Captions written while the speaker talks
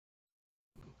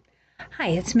Hi,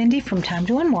 it's Mindy from Time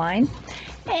to Unwind,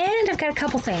 and I've got a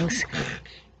couple things.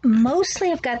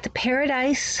 Mostly I've got the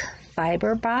Paradise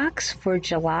Fiber box for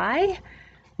July,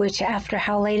 which after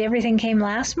how late everything came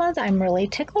last month, I'm really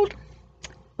tickled.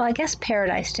 Well, I guess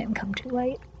Paradise didn't come too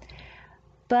late.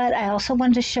 But I also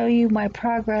wanted to show you my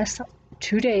progress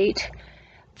to date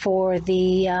for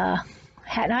the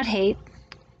HatNotHate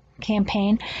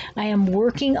campaign. I am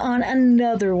working on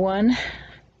another one.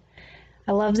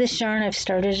 I love this yarn. I've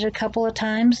started it a couple of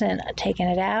times and taken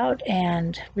it out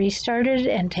and restarted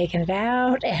and taken it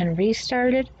out and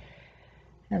restarted.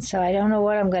 And so I don't know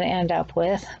what I'm going to end up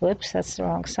with. Whoops, that's the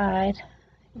wrong side.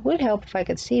 It would help if I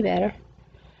could see better.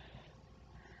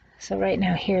 So right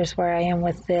now here's where I am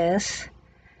with this.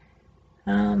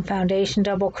 Foundation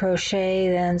double crochet,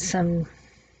 then some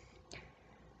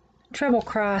treble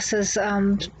crosses.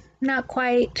 Not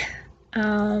quite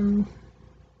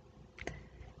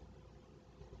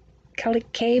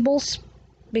Celtic cables,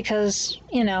 because,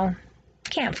 you know,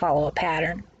 can't follow a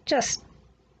pattern. Just,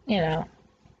 you know,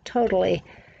 totally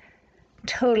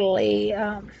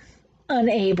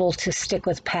unable to stick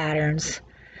with patterns.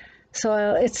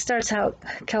 So it starts out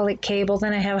Celtic cable,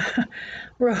 then I have a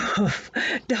row of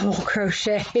double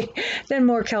crochet, then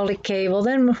more Celtic cable,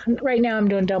 then right now I'm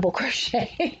doing double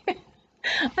crochet.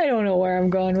 I don't know where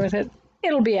I'm going with it.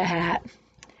 It'll be a hat.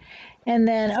 And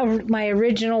then my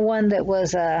original one that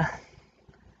was a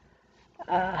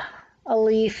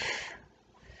leaf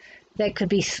that could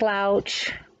be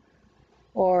slouch,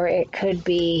 or it could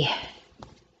be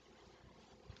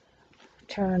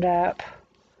turned up,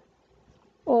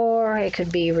 or it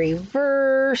could be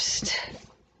reversed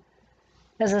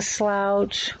as a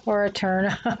slouch or a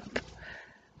turn up.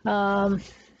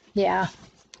 Yeah.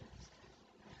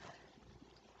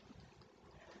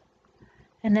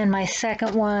 And then my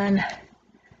second one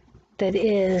that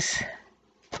is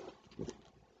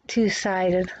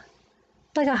two-sided,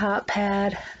 like a hot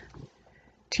pad,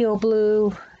 teal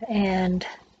blue and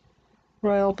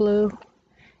royal blue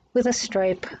with a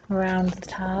stripe around the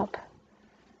top.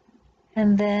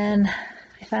 And then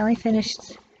I finally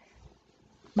finished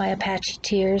my Apache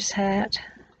Tears hat,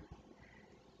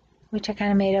 which I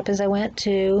kind of made up as I went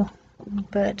too,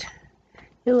 but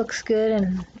it looks good.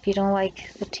 And if you don't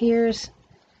like the tears,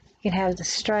 you can have the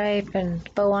stripe, and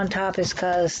bow on top is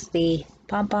because the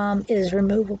pom-pom is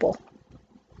removable.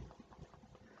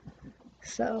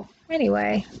 So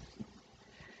anyway,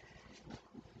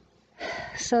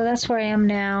 so that's where I am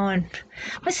now, and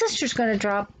my sister's going to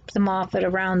drop them off at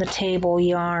Around the Table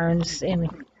Yarns in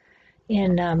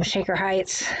Shaker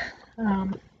Heights,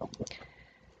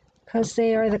 because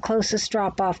they are the closest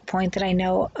drop-off point that I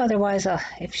know. Otherwise,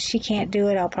 if she can't do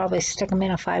it, I'll probably stick them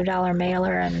in a $5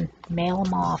 mailer and mail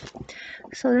them off.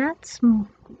 So that's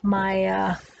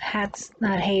my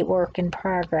HatNotHate work in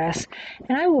progress.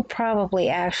 And I will probably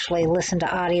actually listen to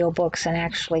audiobooks and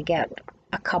actually get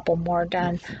a couple more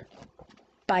done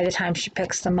by the time she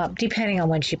picks them up, depending on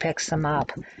when she picks them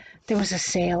up. There was a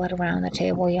sale at Around the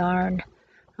Table Yarn.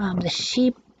 The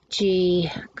Sheep G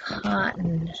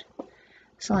cotton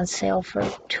is on sale for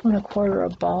 $2 1/4 a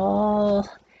ball.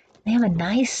 They have a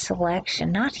nice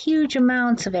selection, not huge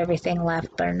amounts of everything left,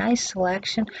 but a nice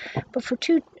selection. But for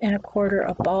 $2 1/4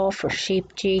 a ball for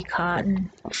Sheep G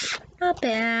cotton, not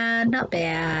bad, not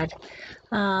bad.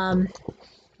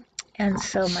 And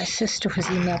so my sister was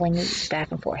emailing me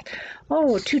back and forth.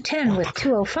 Oh, 210 with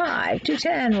 205,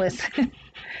 210 with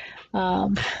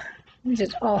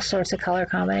just all sorts of color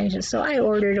combinations. So I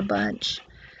ordered a bunch,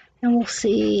 and we'll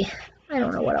see. I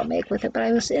don't know what I'll make with it, but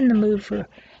I was in the mood for,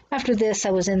 after this,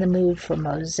 I was in the mood for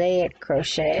mosaic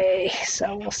crochet,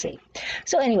 so we'll see.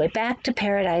 So anyway, back to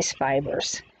Paradise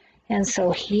Fibers. And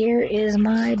so here is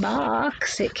my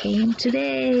box. It came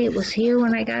today. It was here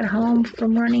when I got home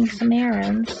from running some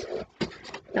errands.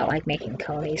 Felt like making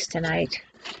conies tonight.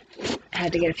 I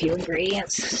had to get a few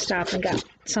ingredients. Stopped and got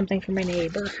something for my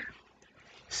neighbor.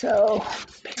 So,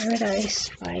 Paradise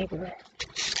Fiber.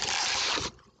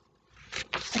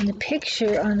 And the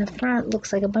picture on the front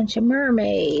looks like a bunch of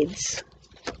mermaids.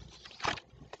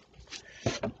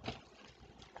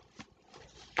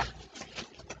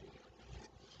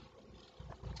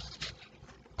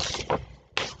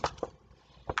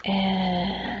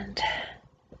 And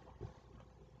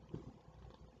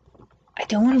I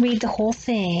don't want to read the whole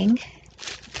thing,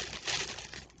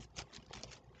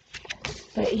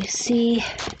 but you see,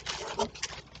 look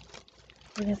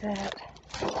at that.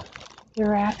 The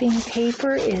wrapping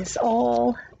paper is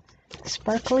all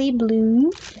sparkly blue.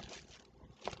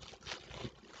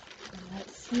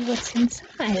 Let's see what's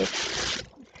inside. It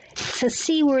says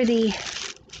seaworthy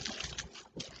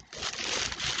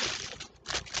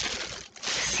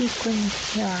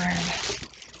sequin yarn.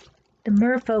 The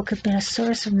merfolk have been a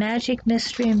source of magic,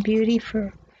 mystery, and beauty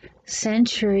for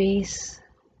centuries.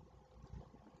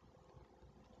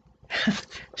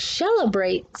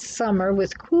 Celebrate summer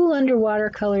with cool underwater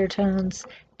color tones,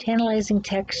 tantalizing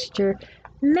texture,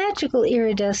 magical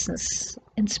iridescence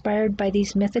inspired by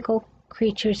these mythical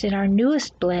creatures in our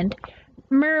newest blend,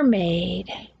 Mermaid.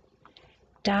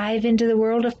 Dive into the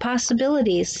world of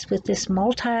possibilities with this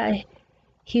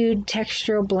multi-hued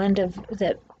textural blend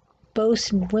that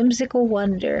boasts whimsical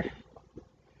wonder.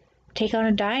 Take on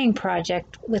a dyeing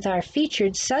project with our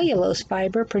featured cellulose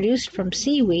fiber produced from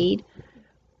seaweed,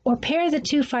 or pair the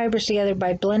two fibers together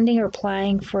by blending or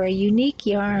applying for a unique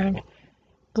yarn,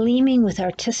 gleaming with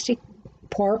artistic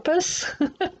porpoise.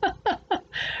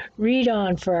 Read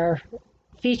on for our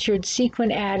featured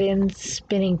sequin add-in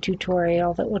spinning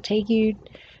tutorial that will take you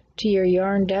to your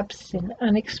yarn depth and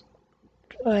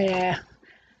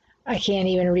I can't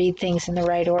even read things in the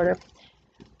right order.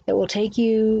 That will take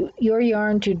your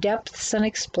yarn to depths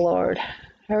unexplored.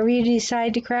 However you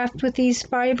decide to craft with these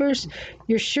fibers,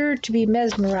 you're sure to be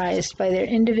mesmerized by their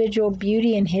individual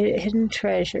beauty and hidden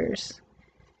treasures.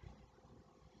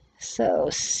 So,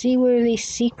 seaworthy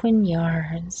sequin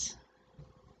yarns.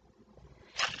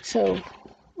 So,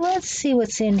 let's see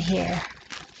what's in here.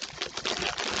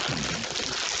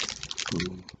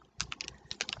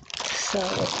 So,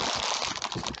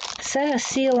 set a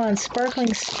seal on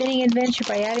sparkling spinning adventure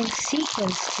by adding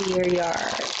sequins to your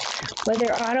yarn.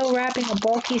 Whether auto-wrapping a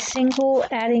bulky single,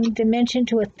 adding dimension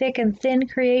to a thick and thin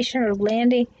creation, or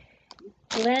blending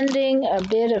a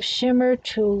bit of shimmer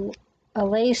to a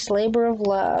lace labor of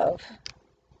love.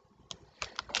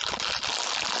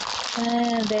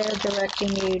 And they're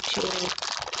directing you to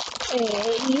a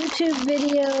YouTube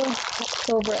video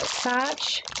over at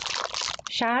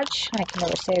Shach, I can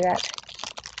never say that.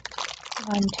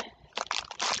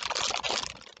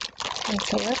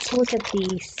 Okay, let's look at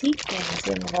the sequins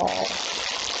involved.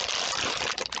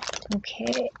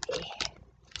 Okay.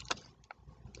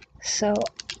 So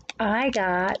I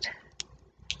got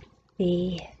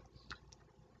the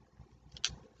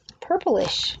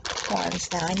purplish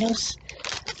ones. Now I know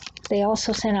they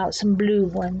also sent out some blue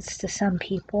ones to some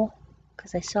people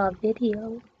because I saw a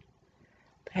video.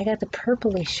 But I got the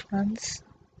purplish ones.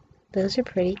 Those are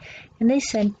pretty. And they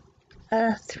sent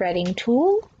a threading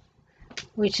tool,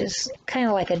 which is kind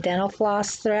of like a dental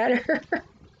floss threader.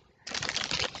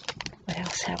 What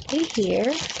else have we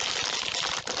here?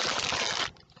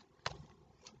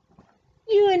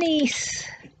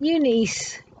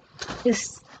 Eunice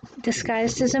is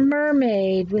disguised as a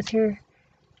mermaid with her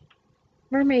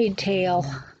mermaid tail.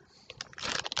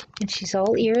 And she's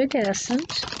all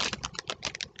iridescent.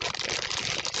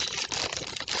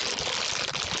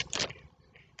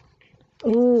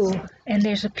 Ooh, and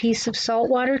there's a piece of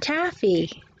saltwater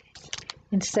taffy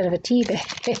instead of a tea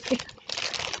bag.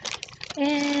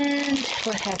 And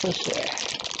what have we here?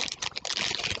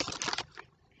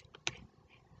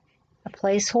 A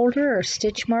placeholder or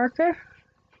stitch marker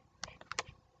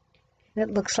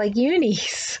that looks like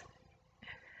Eunice.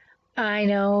 I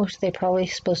know you're probably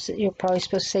supposed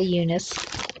to say Eunice,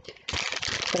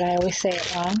 but I always say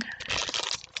it wrong.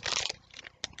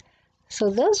 So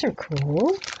those are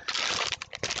cool.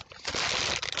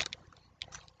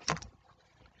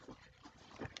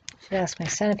 Should ask my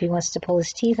son if he wants to pull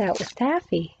his teeth out with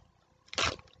taffy.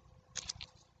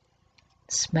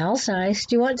 Smells nice.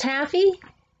 Do you want taffy?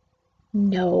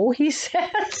 No, he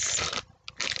says.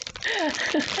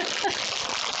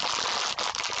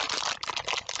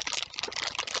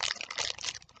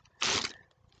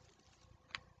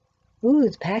 Ooh,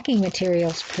 the packing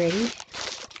material's pretty.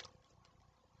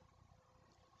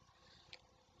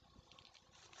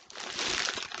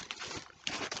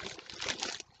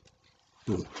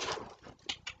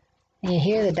 And you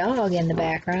hear the dog in the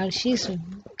background. She's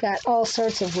got all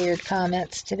sorts of weird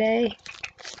comments today.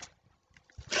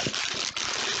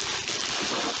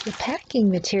 The packing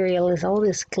material is all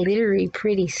this glittery,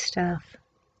 pretty stuff.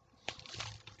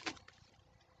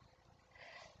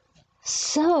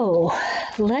 So,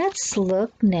 let's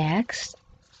look next.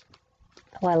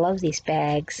 Oh, I love these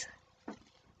bags.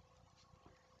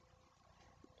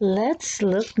 Let's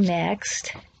look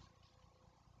next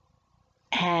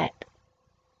at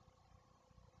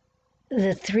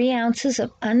the 3 ounces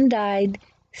of undyed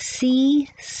sea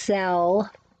cell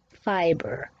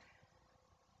fiber,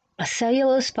 a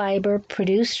cellulose fiber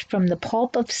produced from the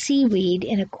pulp of seaweed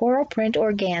in a coral print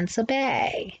organza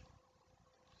bag.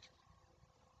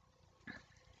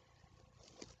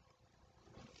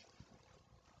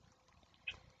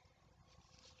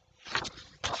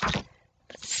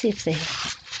 Let's see if they...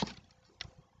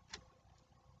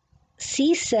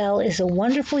 Sea cell is a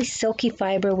wonderfully silky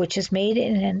fiber which is made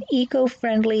in an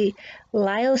eco-friendly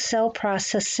lyocell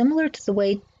process similar to the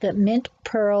way that mint,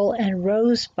 pearl, and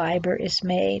rose fiber is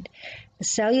made.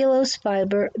 This cellulose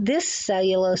fiber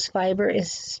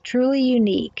is truly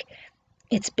unique.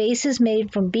 Its base is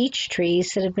made from beech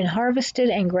trees that have been harvested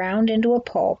and ground into a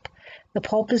pulp. The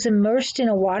pulp is immersed in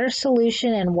a water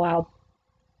solution, and while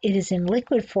it is in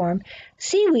liquid form,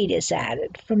 seaweed is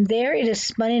added. From there, it is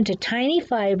spun into tiny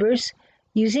fibers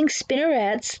using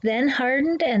spinnerets, then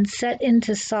hardened and set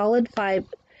into solid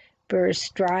fibers,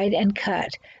 dried and cut.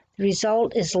 The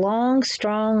result is long,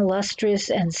 strong, lustrous,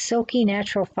 and silky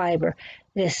natural fiber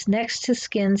that is next to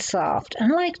skin soft.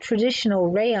 Unlike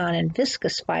traditional rayon and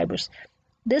viscous fibers,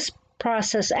 this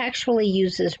process actually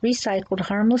uses recycled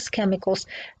harmless chemicals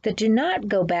that do not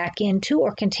go back into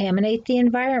or contaminate the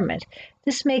environment.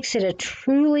 This makes it a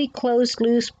truly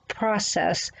closed-loop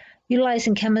process,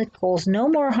 utilizing chemicals no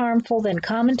more harmful than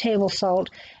common table salt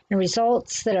and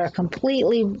results that are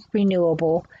completely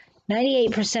renewable,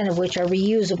 98% of which are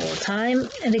reusable time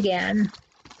and again.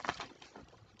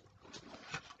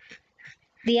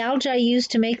 The algae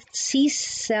used to make sea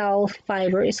cell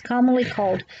fiber is commonly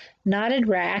called knotted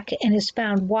wrack and is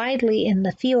found widely in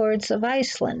the fjords of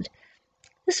Iceland.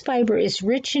 This fiber is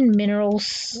rich in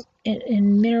minerals,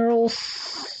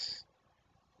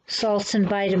 salts, and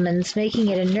vitamins, making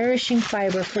it a nourishing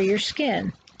fiber for your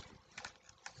skin.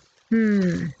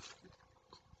 But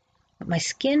my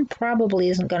skin probably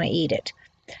isn't going to eat it.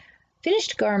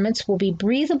 Finished garments will be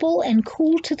breathable and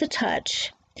cool to the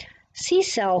touch. Sea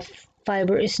cell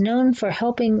fiber is known for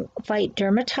helping fight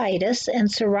dermatitis and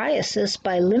psoriasis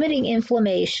by limiting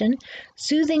inflammation,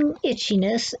 soothing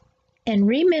itchiness, and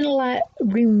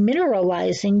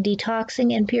remineralizing,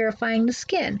 detoxing, and purifying the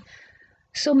skin.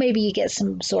 So maybe you get some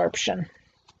absorption.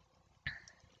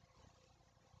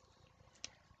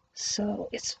 So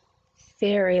it's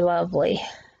very lovely.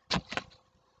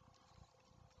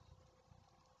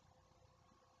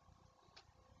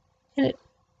 And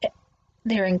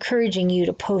they're encouraging you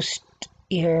to post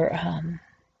your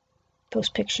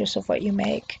post pictures of what you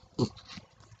make.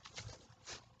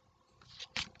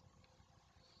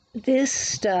 This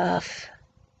stuff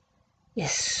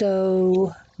is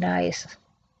so nice.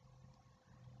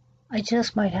 I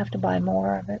just might have to buy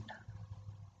more of it.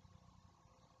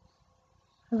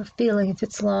 I have a feeling if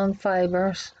it's long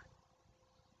fibers,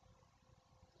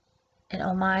 and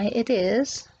oh my, it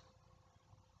is,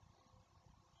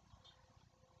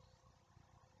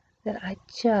 that I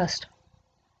just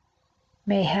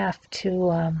may have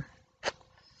to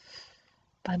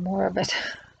buy more of it.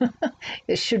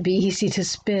 It should be easy to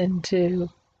spin too.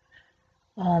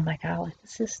 Oh my God,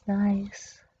 this is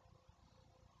nice.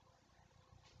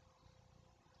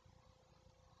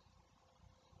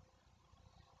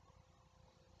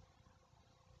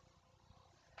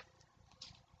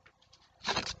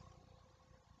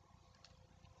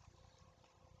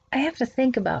 I have to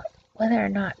think about whether or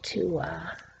not to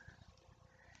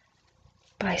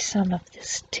buy some of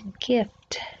this to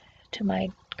gift to my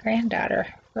granddaughter,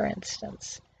 for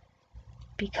instance,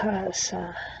 because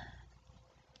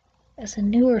as a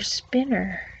newer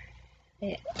spinner,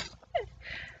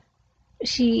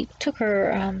 she took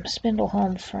her spindle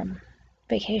home from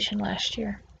vacation last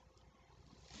year.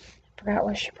 I forgot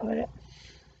where she put it.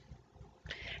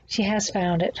 She has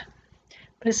found it.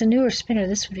 But as a newer spinner,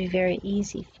 this would be very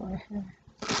easy for her.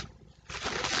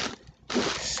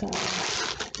 So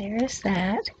there is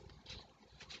that.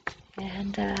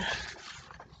 And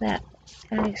that,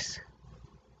 guys.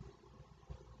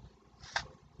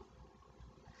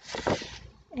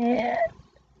 And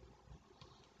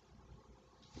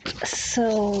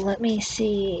so let me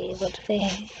see what they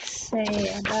say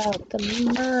about the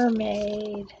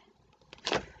mermaid.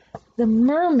 The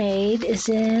mermaid is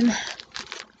in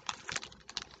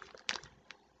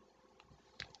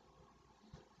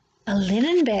a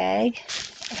linen bag.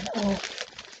 And oh,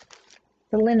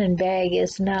 the linen bag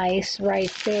is nice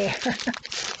right there.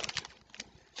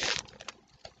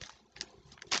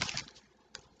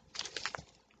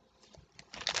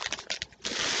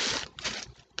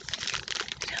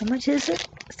 How much is it?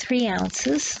 3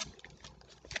 ounces.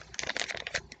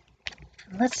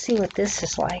 Let's see what this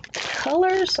is like. The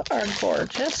colors are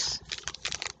gorgeous.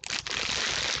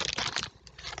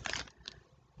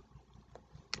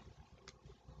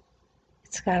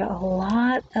 It's got a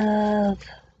lot of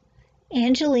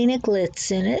Angelina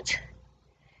glitz in it.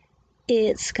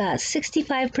 It's got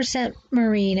 65%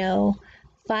 merino,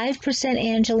 5%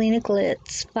 Angelina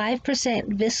glitz,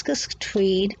 5% viscous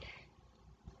tweed,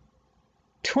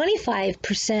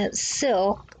 25%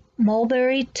 silk,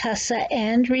 mulberry tussa,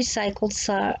 and recycled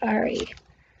sari.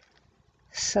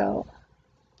 So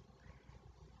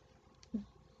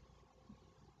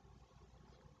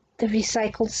the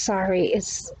recycled sari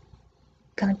is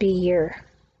going to be your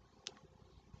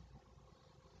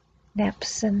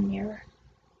neps and your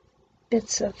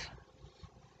bits of,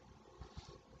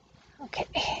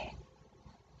 okay.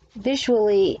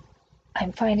 Visually,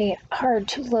 I'm finding it hard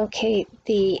to locate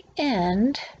the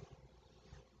end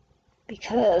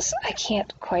because I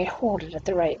can't quite hold it at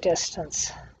the right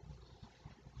distance.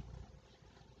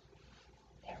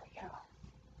 There we go.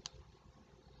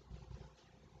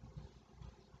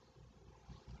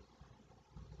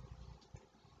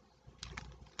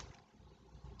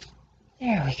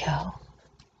 There we go.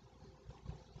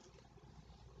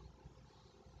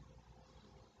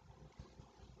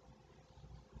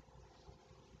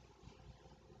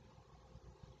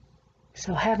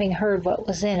 So having heard what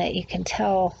was in it, you can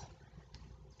tell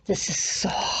this is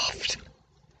soft.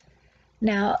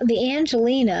 Now, the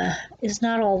Angelina is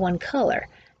not all one color.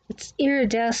 It's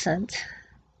iridescent,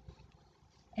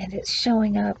 and it's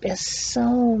showing up as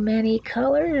so many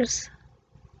colors.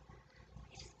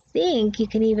 I think you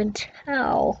can even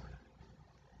tell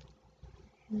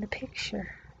in the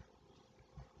picture.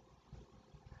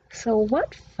 So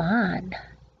what fun.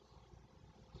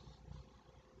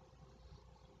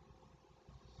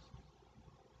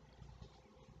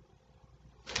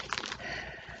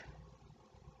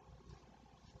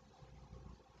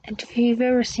 And if you've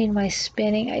ever seen my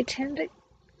spinning, I tend to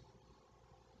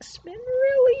spin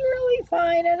really, really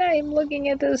fine, and I'm looking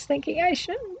at this thinking I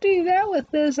shouldn't do that with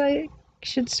this. I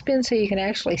should spin so you can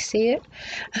actually see it.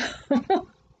 Because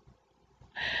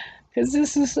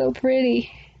this is so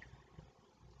pretty.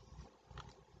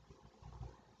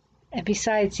 And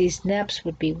besides, these neps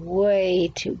would be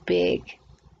way too big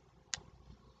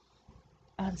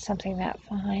on something that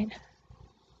fine.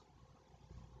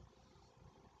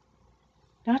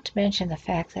 Not to mention the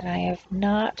fact that I have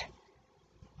not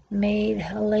made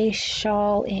a lace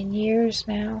shawl in years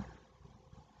now.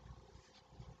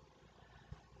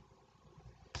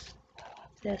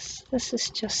 This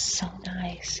is just so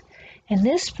nice. And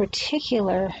this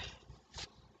particular, I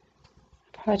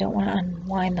probably don't want to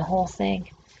unwind the whole thing.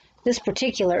 This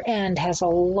particular end has a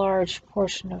large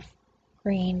portion of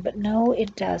green, but no,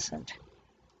 it doesn't.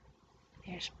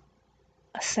 There's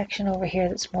a section over here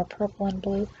that's more purple and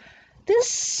blue.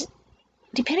 This,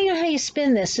 depending on how you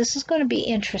spin this is going to be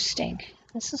interesting.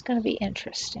 This is going to be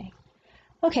interesting.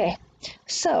 Okay,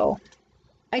 so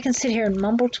I can sit here and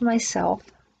mumble to myself,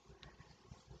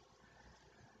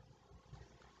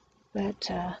 but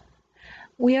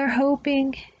we are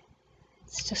hoping,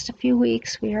 it's just a few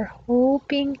weeks, we are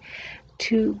hoping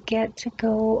to get to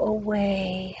go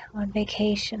away on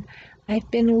vacation.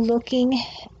 I've been looking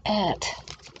at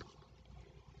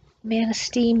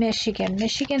Manistee, Michigan.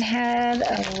 Michigan had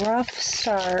a rough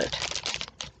start.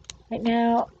 Right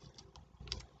now,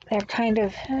 they're kind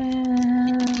of,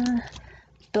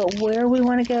 but where we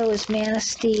want to go is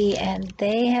Manistee, and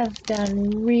they have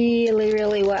done really,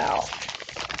 really well.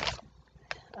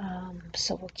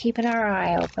 So we're keeping our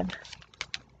eye open,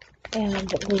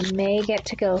 and we may get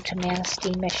to go to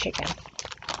Manistee, Michigan,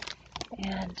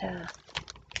 and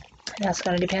that's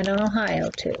going to depend on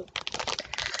Ohio too.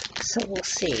 So we'll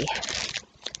see.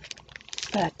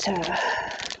 But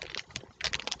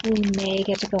we may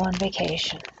get to go on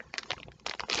vacation.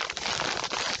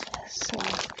 So,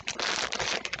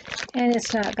 and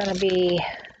it's not going to be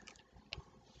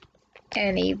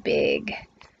any big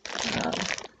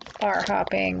bar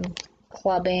hopping,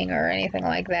 clubbing, or anything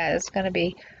like that. It's going to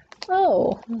be,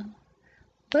 oh,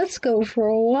 let's go for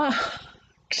a walk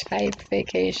type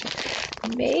vacation.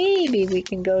 Maybe we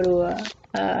can go to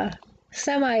a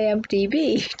semi-empty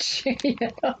beach, you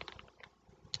know.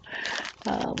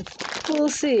 We'll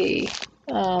see.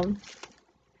 And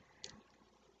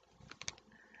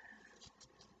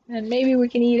maybe we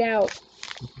can eat out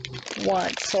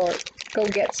once or go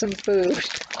get some food.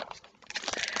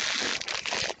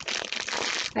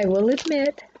 I will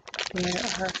admit there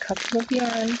are a couple of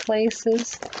yarn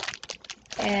places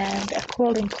and a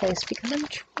quilting place because I'm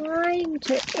trying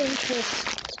to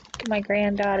interest my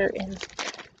granddaughter in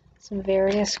some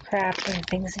various crafting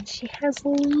things, and she has a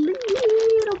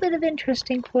little bit of interest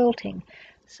in quilting,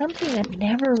 something that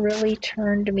never really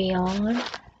turned me on,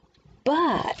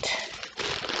 but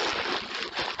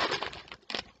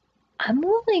I'm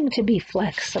willing to be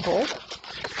flexible,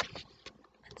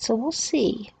 so we'll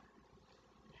see.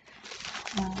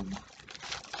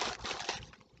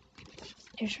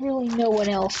 There's really no one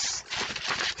else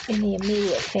in the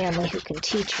immediate family who can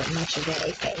teach her much of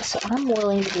anything, so I'm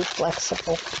willing to be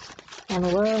flexible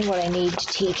and learn what I need to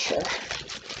teach her.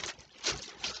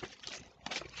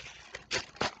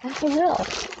 I will.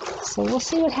 So we'll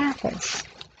see what happens.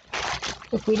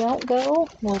 If we don't go,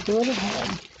 we'll do it at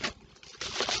home.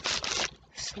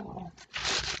 So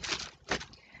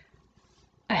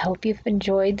I hope you've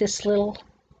enjoyed this little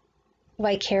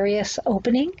vicarious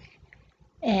opening,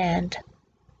 and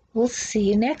we'll see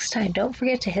you next time. Don't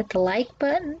forget to hit the like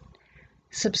button,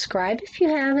 subscribe if you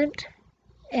haven't,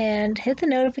 and hit the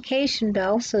notification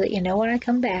bell so that you know when I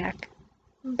come back.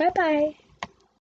 Bye-bye.